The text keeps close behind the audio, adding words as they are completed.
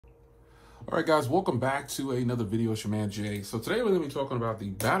All right, guys, welcome back to another video. It's your man Jay. So today we're going to be talking about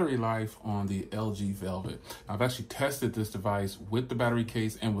the battery life on the LG Velvet. I've actually tested this device with the battery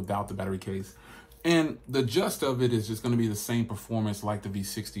case and without the battery case. And the gist of it is just going to be the same performance like the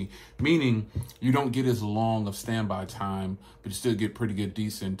V60, meaning you don't get as long of standby time, but you still get pretty good,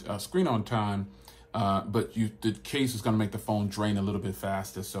 decent screen on time. But the case is going to make the phone drain a little bit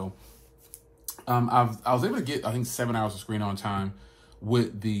faster. So I was able to get, I think, 7 hours of screen on time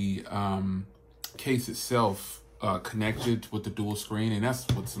with the case itself connected with the dual screen, and that's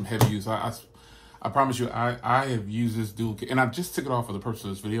with some heavy use. I promise you, I have used this dual case, and I just took it off for the purpose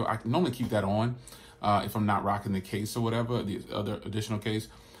of this video. I can normally keep that on if I'm not rocking the case or whatever, the other additional case.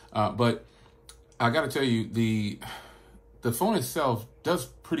 But I got to tell you, the phone itself does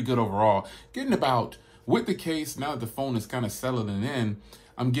pretty good overall. Getting about, with the case, now that the phone is kind of settling in,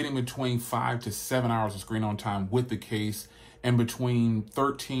 I'm getting between 5 to 7 hours of screen on time with the case, and between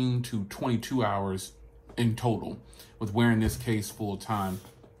 13 to 22 hours in total with wearing this case full time.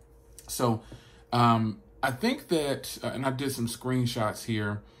 So I think that, and I did some screenshots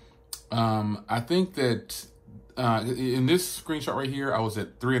here. I think that in this screenshot right here, I was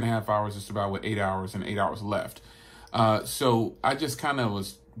at 3.5 hours, just about with 8 hours and 8 hours left. So I just kind of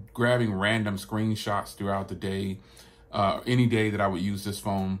was grabbing random screenshots throughout the day, any day that I would use this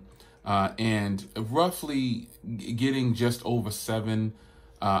phone. And roughly getting just over 7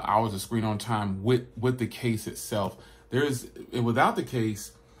 hours of screen on time with the case itself. Without the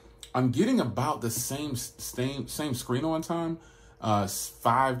case, I'm getting about the same screen on time,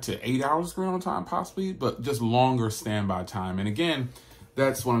 5 to 8 hours screen on time possibly, but just longer standby time. And again,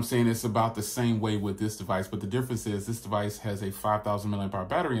 that's what I'm saying. It's about the same way with this device, but the difference is this device has a 5,000 milliamp hour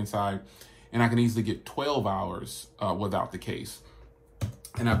battery inside, and I can easily get 12 hours without the case.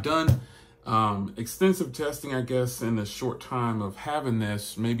 And I've done extensive testing, I guess, in the short time of having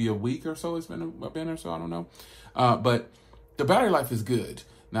this, maybe a week or so it's been or so, I don't know. But the battery life is good.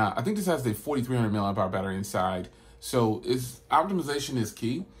 Now, I think this has the 4,300 milliamp hour battery inside, so optimization is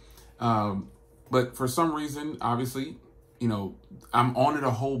key. But for some reason, obviously, you know, I'm on it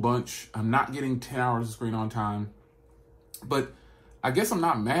a whole bunch. I'm not getting 10 hours of screen on time. But I guess I'm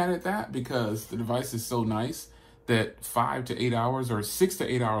not mad at that because the device is so nice that 5 to 8 hours or 6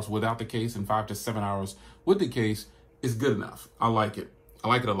 to 8 hours without the case and 5 to 7 hours with the case is good enough. I like it. I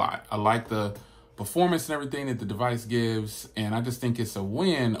like it a lot. I like the performance and everything that the device gives, and I just think it's a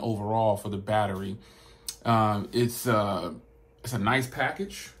win overall for the battery. It's a nice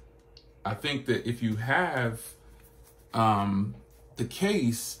package. I think that if you have the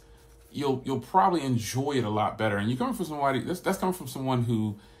case, you'll probably enjoy it a lot better. And you're coming from somebody that's coming from someone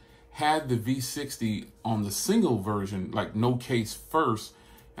who had the V60 on the single version, like no case first,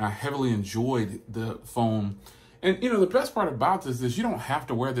 and I heavily enjoyed the phone. And you know, the best part about this is you don't have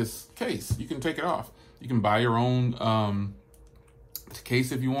to wear this case. You can take it off. You can buy your own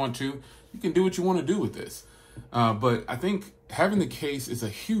case if you want to. You can do what you want to do with this. But I think having the case is a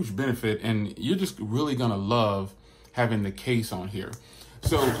huge benefit, and you're just really gonna love having the case on here.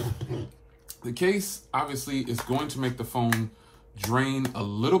 So the case obviously is going to make the phone drain a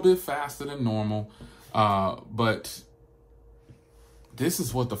little bit faster than normal, but this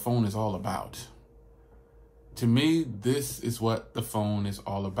is what the phone is all about. To me, this is what the phone is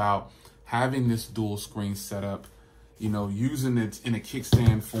all about. Having this dual screen setup, you know, using it in a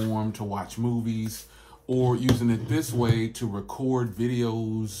kickstand form to watch movies, or using it this way to record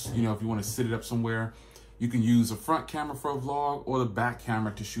videos. You know, if you want to set it up somewhere, you can use a front camera for a vlog or the back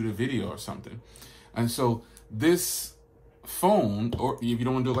camera to shoot a video or something. And so this phone, or if you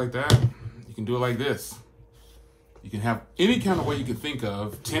don't want to do it like that, you can do it like this. You can have any kind of way you can think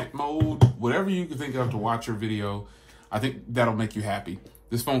of, tent mode, whatever you can think of to watch your video. I think that'll make you happy.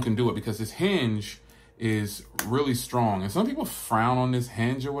 This phone can do it because this hinge is really strong. And some people frown on this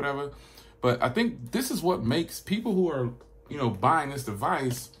hinge or whatever, but I think this is what makes people who are, you know, buying this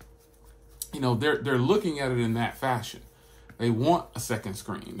device, you know, they're looking at it in that fashion. They want a second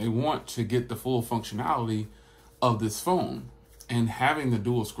screen. They want to get the full functionality of this phone, and having the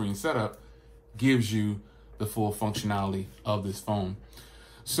dual screen setup gives you the full functionality of this phone.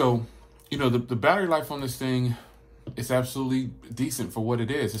 So, you know, the battery life on this thing is absolutely decent for what it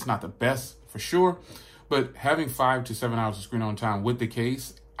is. It's not the best for sure, but having 5 to 7 hours of screen on time with the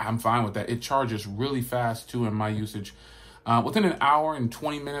case, I'm fine with that. It charges really fast too in my usage. Within an hour and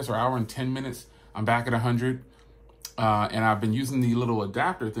 20 minutes or hour and 10 minutes, I'm back at 100. And I've been using the little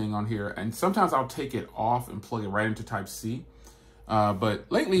adapter thing on here, and sometimes I'll take it off and plug it right into Type-C. But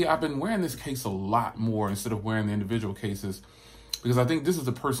lately I've been wearing this case a lot more instead of wearing the individual cases, because I think this is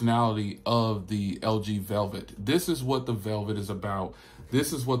the personality of the LG Velvet. This is what the Velvet is about.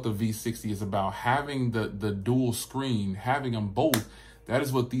 This is what the V60 is about. Having the dual screen, having them both, that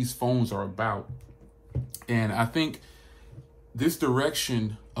is what these phones are about. And I think this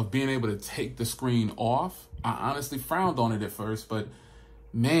direction of being able to take the screen off, I honestly frowned on it at first, but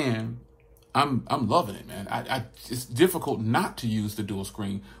man, I'm loving it, man. It's difficult not to use the dual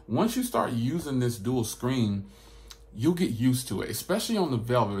screen. Once you start using this dual screen, you'll get used to it, especially on the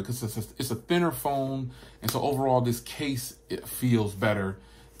Velvet, because it's a thinner phone. And so overall, this case, it feels better.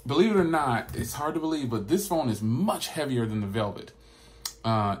 Believe it or not, it's hard to believe, but this phone is much heavier than the Velvet.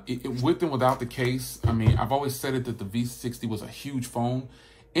 With and without the case, I mean, I've always said it that the V60 was a huge phone.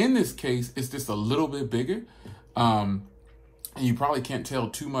 In this case, it's just a little bit bigger. And you probably can't tell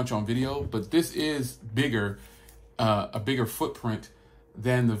too much on video, but this is bigger, a bigger footprint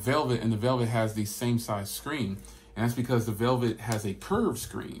than the Velvet, and the Velvet has the same size screen. And that's because the Velvet has a curved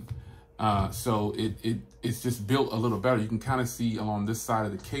screen. So it's just built a little better. You can kind of see along this side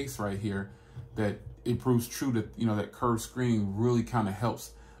of the case right here that it proves true that, you know, that curved screen really kind of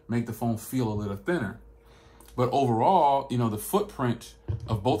helps make the phone feel a little thinner. But overall, you know, the footprint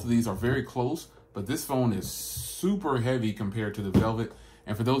of both of these are very close, but this phone is super heavy compared to the Velvet.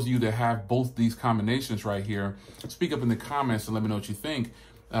 And for those of you that have both these combinations right here, speak up in the comments and let me know what you think.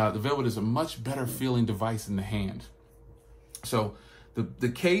 The Velvet is a much better feeling device in the hand. So the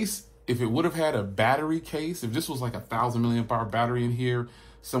case, if it would have had a battery case, if this was like 1,000 milliamp hour battery in here,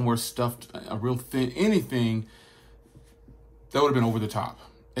 somewhere stuffed, a real thin, anything, that would have been over the top.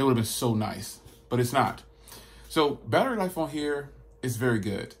 It would have been so nice, but it's not. So battery life on here is very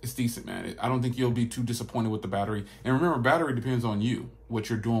good. It's decent, man. I don't think you'll be too disappointed with the battery. And remember, battery depends on you, what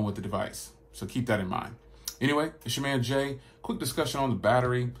you're doing with the device. So keep that in mind. Anyway, it's your man Jay. Quick discussion on the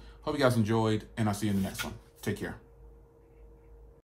battery. Hope you guys enjoyed, and I'll see you in the next one. Take care.